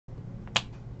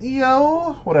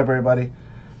Yo, what up, everybody?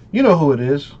 You know who it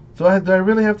is. Do I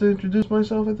really have to introduce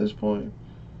myself at this point?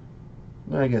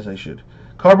 I guess I should.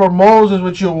 Cardboard Moses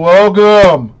with you.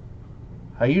 Welcome.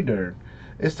 How you doing?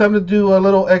 It's time to do a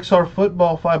little XR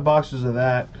football. 5 boxes of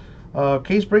that.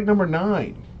 Case break number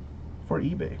 9 for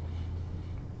eBay.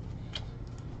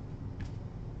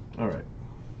 All right.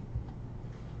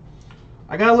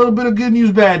 I got a little bit of good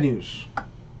news, bad news.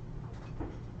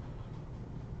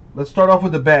 Let's start off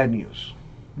with the bad news.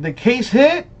 The case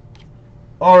hit,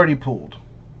 already pulled.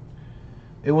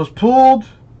 It was pulled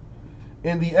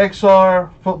in the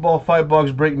XR football 5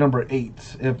 box break number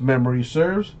 8, if memory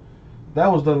serves.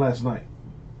 That was done last night.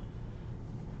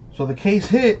 So the case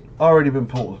hit, already been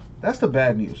pulled. That's the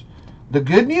bad news. The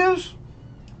good news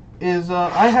is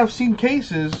I have seen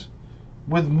cases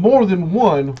with more than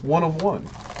one of one.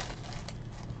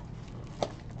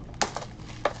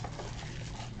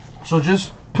 So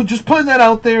just putting that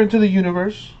out there into the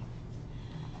universe.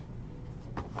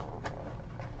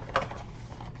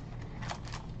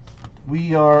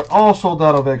 We are all sold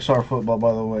out of XR football,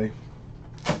 by the way.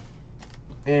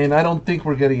 And I don't think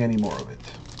we're getting any more of it.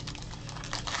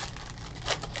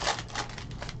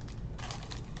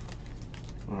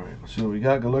 Alright, let's see what we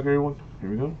got. Good luck, everyone. Here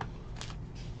we go.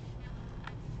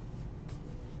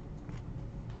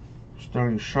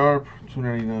 Sterling Sharp,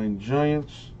 299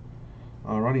 Giants.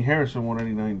 Ronnie Harrison,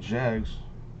 199 Jags.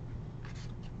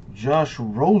 Josh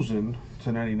Rosen,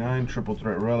 299 triple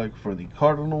threat relic for the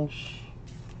Cardinals.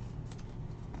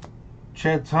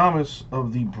 Chad Thomas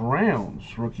of the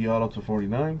Browns, rookie auto to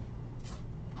 49.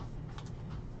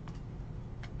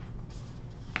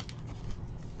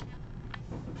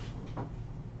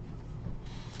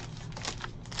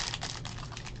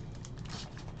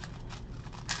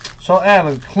 So,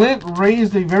 Alan, Clint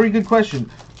raised a very good question.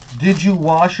 Did you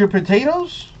wash your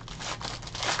potatoes?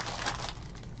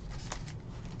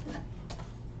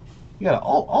 You gotta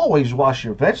always wash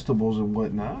your vegetables and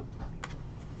whatnot.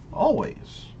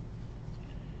 Always.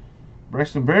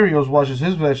 Braxton Berrios washes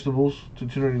his vegetables to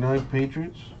 299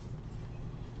 Patriots.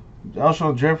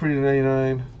 Alshon Jeffrey to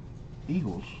 99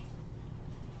 Eagles.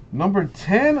 Number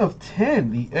 10 of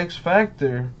 10, the X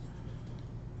Factor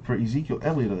for Ezekiel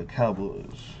Elliott of the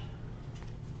Cowboys.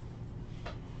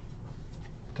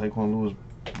 Taekwon Lewis,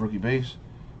 rookie base.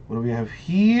 What do we have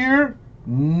here?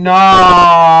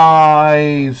 Nice!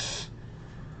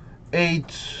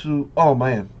 Oh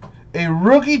man. A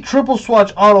rookie triple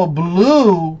swatch auto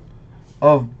blue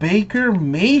of Baker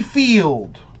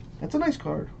Mayfield. That's a nice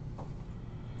card.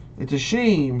 It's a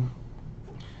shame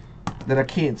that I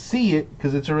can't see it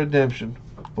because it's a redemption.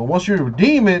 But once you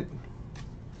redeem it,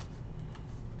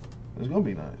 it's gonna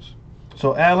be nice.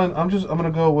 So Alan, I'm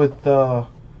gonna go with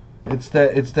it's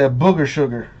that booger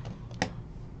sugar.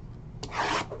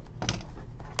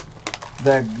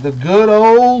 The good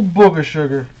old booger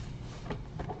sugar.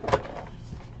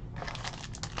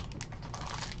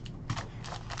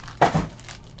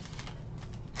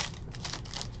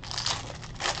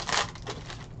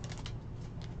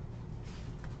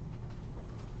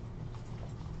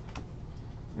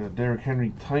 Derrick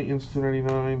Henry, Titans,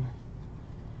 299.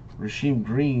 Rasheem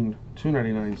Green,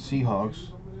 299,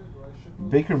 Seahawks.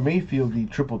 Baker Mayfield, the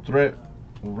triple threat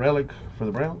relic for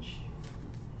the Browns.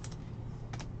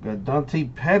 Got Dante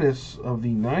Pettis of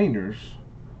the Niners,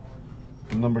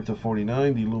 number to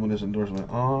 49, the luminous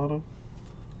endorsement auto.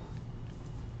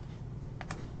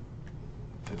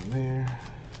 And there.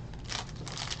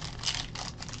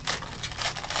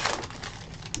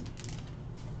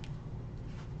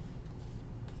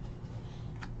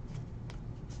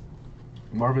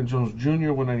 Marvin Jones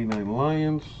Jr., 199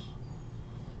 Lions.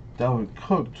 Dalvin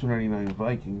Cook, 299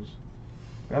 Vikings.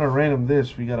 Got a random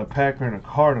this. We got a Packer and a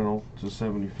Cardinal to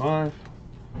 75.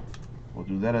 We'll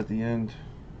do that at the end.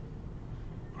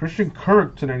 Christian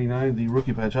Kirk, 299, the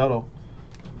rookie patch auto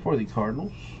for the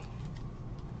Cardinals.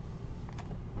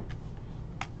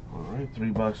 Alright, 3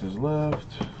 boxes left.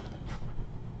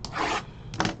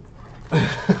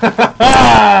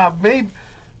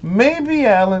 Maybe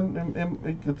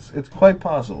Alan, it's quite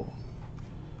possible.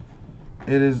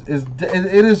 It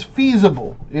is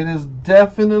feasible. It is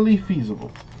definitely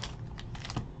feasible.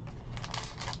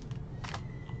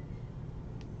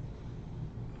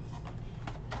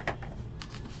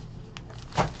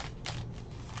 Let's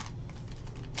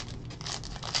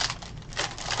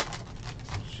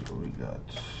see what we got.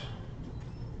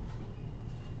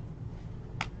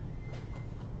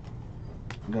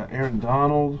 We got Aaron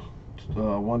Donald,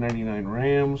 199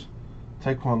 Rams.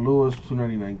 Taekwon Lewis,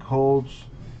 299 Colts.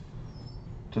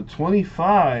 To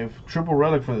 25, triple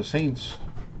relic for the Saints.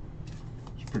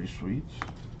 It's pretty sweet.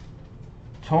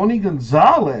 Tony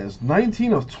Gonzalez,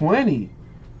 19 of 20.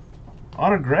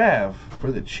 Autograph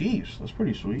for the Chiefs. That's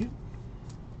pretty sweet.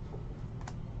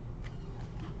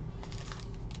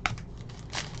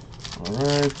 All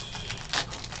right.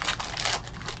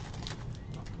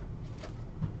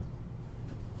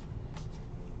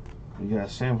 We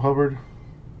got Sam Hubbard,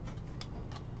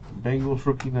 Bengals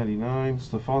rookie 99.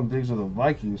 Stephon Diggs of the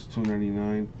Vikings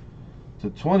 299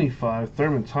 /25.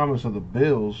 Thurman Thomas of the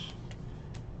Bills.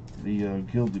 The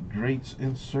Gilded Greats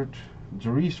insert.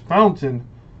 Darius Fountain,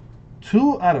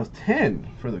 2 out of 10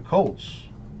 for the Colts.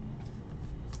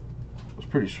 That's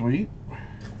pretty sweet.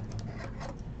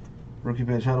 Rookie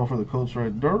patch handle for the Colts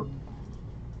right there.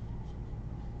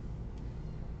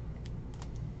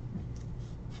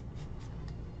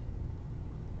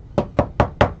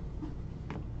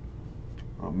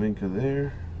 Minka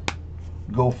there.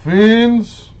 Go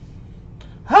Fins.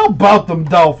 How about them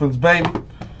Dolphins, baby?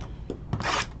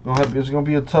 It's going to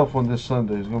be a tough one this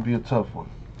Sunday. It's going to be a tough one.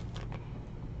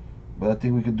 But I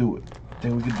think we could do it.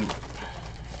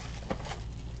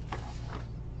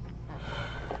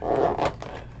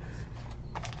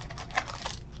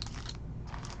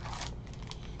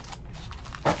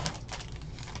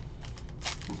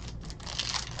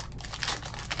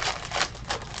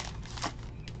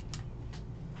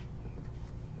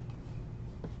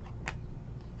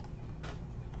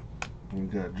 We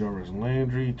got Jarvis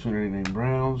Landry, 299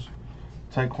 Browns.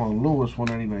 Tyquan Lewis,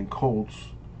 199 Colts.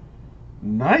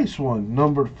 Nice one.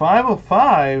 Numbered 5 of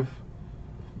 5.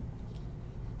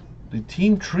 The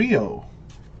team trio.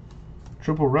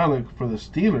 Triple relic for the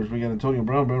Steelers. We got Antonio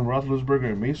Brown, Ben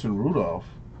Roethlisberger, and Mason Rudolph.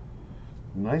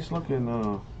 Nice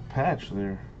looking patch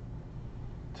there.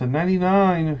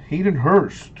 /99, Hayden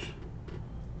Hurst.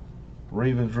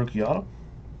 Ravens rookie auto.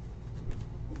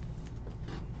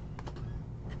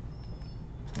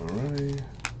 Alright.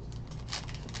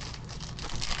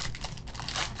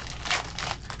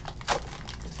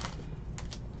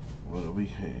 What do we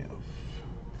have?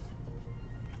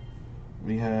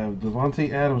 We have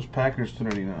Devontae Adams, Packers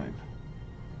 /99.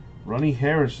 Ronnie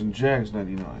Harrison, Jags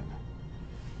 /99.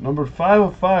 Number 5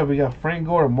 of 5, we got Frank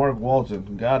Gore and Mark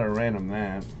Walton. Gotta random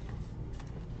that.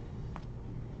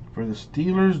 For the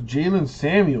Steelers, Jalen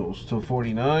Samuels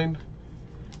 /49.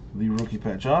 The rookie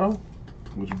patch auto.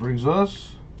 Which brings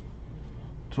us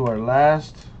to our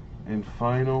last and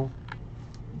final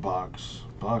box.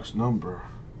 Box number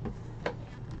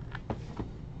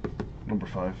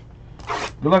 5.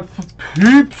 Good luck,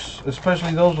 peeps,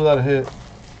 especially those without a hit.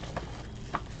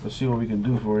 Let's see what we can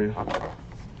do for you. All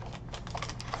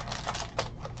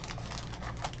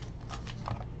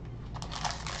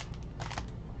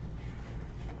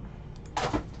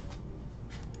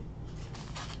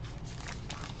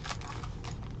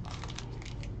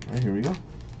right, here we go.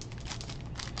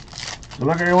 Good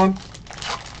luck, everyone.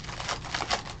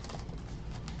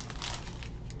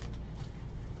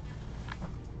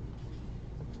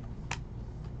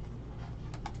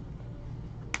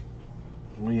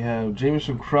 We have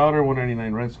Jamison Crowder,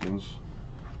 199 Redskins.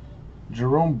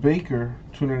 Jerome Baker,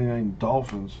 299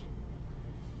 Dolphins.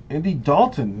 Andy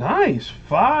Dalton, nice.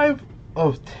 5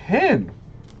 of 10.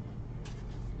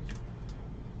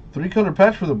 3-color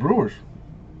patch for the Brewers.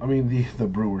 I mean, the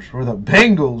Brewers, for the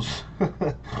Bengals.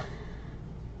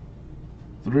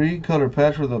 3-color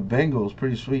patch for the Bengals.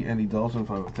 Pretty sweet. Andy Dalton,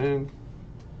 5 of 10.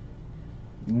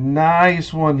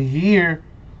 Nice one here.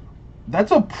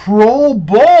 That's a Pro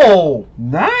Bowl.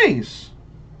 Nice.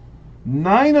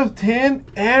 9 of 10,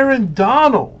 Aaron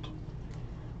Donald.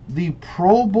 The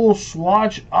Pro Bowl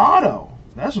swatch auto.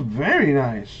 That's very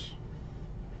nice.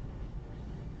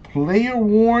 Player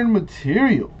worn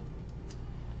material.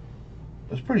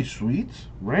 That's pretty sweet.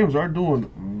 Rams are doing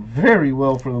very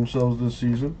well for themselves this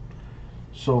season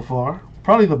so far.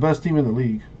 Probably the best team in the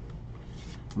league.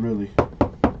 Really.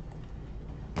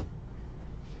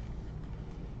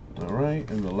 Alright,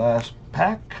 and the last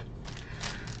pack.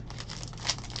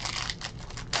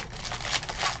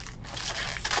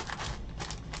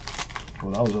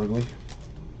 Well, that was ugly.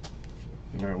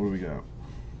 Alright, what do we got?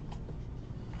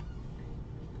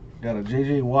 Got a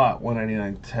J.J. Watt,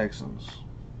 199 Texans.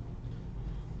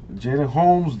 Jalen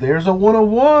Holmes, there's a 1 of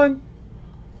 1.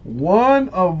 1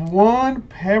 of 1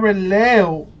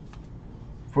 parallel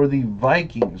for the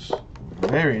Vikings.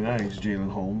 Very nice,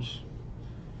 Jalen Holmes.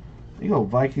 There you go,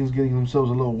 Vikings getting themselves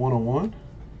a little 1 of 1.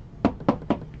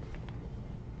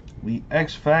 The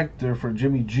X Factor for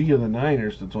Jimmy G of the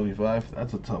Niners /25.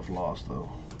 That's a tough loss, though.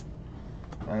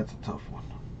 That's a tough one.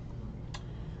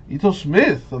 Ito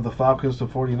Smith of the Falcons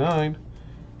 /49.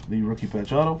 The rookie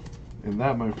patch auto. And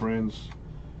that, my friends,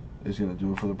 is going to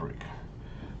do it for the break.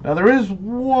 Now, there is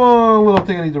one little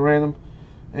thing I need to random.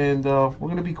 And we're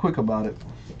going to be quick about it.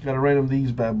 Got to random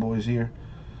these bad boys here.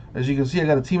 As you can see, I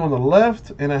got a team on the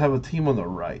left and I have a team on the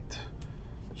right.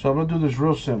 So I'm going to do this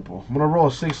real simple. I'm going to roll a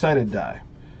 6-sided die.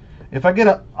 If I get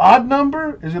an odd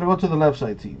number, it's going to go to the left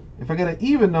side team. If I get an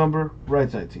even number, right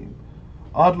side team.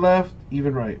 Odd left,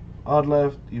 even right. Odd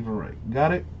left, even right.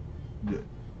 Got it? Good.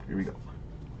 Here we go.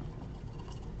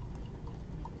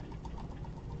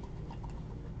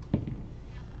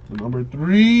 The number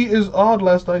 3 is odd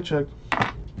last I checked.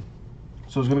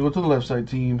 So it's going to go to the left side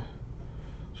team.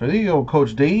 So there you go,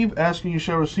 Coach Dave, asking you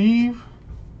shall receive.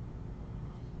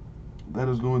 That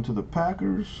is going to the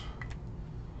Packers.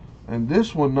 And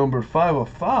this one, number 5 of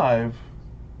 5,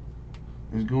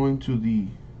 is going to the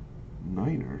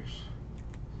Niners.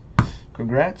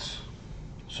 Congrats.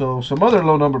 So some other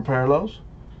low number parallels.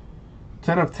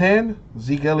 10 of 10,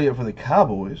 Zeke Elliott for the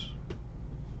Cowboys.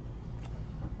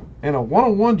 And a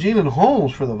 1-on-1 Jalen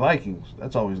Holmes for the Vikings.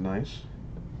 That's always nice.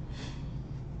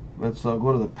 Let's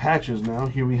go to the patches now.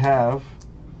 Here we have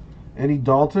Andy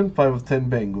Dalton, 5 of 10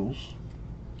 Bengals.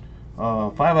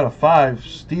 5 out of 5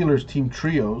 Steelers team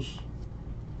trios.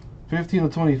 15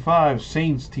 of 25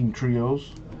 Saints team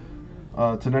trios.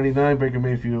 To 99 Baker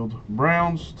Mayfield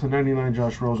Browns. To 99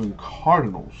 Josh Rosen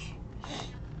Cardinals.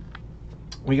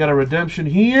 We got a redemption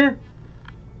here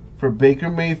for Baker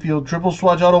Mayfield. Triple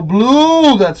swatch auto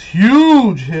blue. That's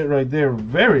huge hit right there.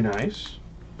 Very nice.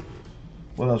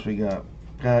 What else we got?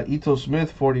 Ito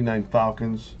Smith, 49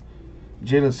 Falcons.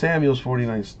 Jalen Samuels,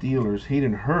 49 Steelers.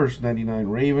 Hayden Hurst, 99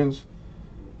 Ravens.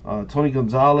 Tony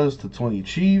Gonzalez to 20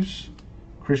 Chiefs.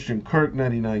 Christian Kirk,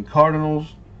 99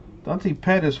 Cardinals. Dante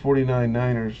Pettis, 49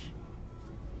 Niners.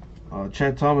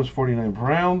 Chad Thomas, 49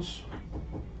 Browns.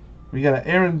 We got an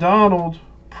Aaron Donald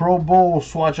Pro Bowl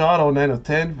swatch auto, 9 of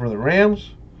 10 for the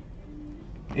Rams.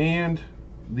 And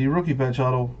the rookie patch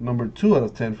auto, number 2 out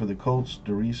of 10 for the Colts,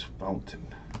 Darius Fountain.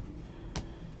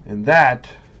 And that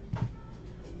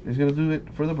is going to do it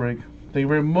for the break. Thank you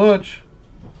very much.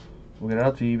 We'll get it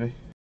out to eBay.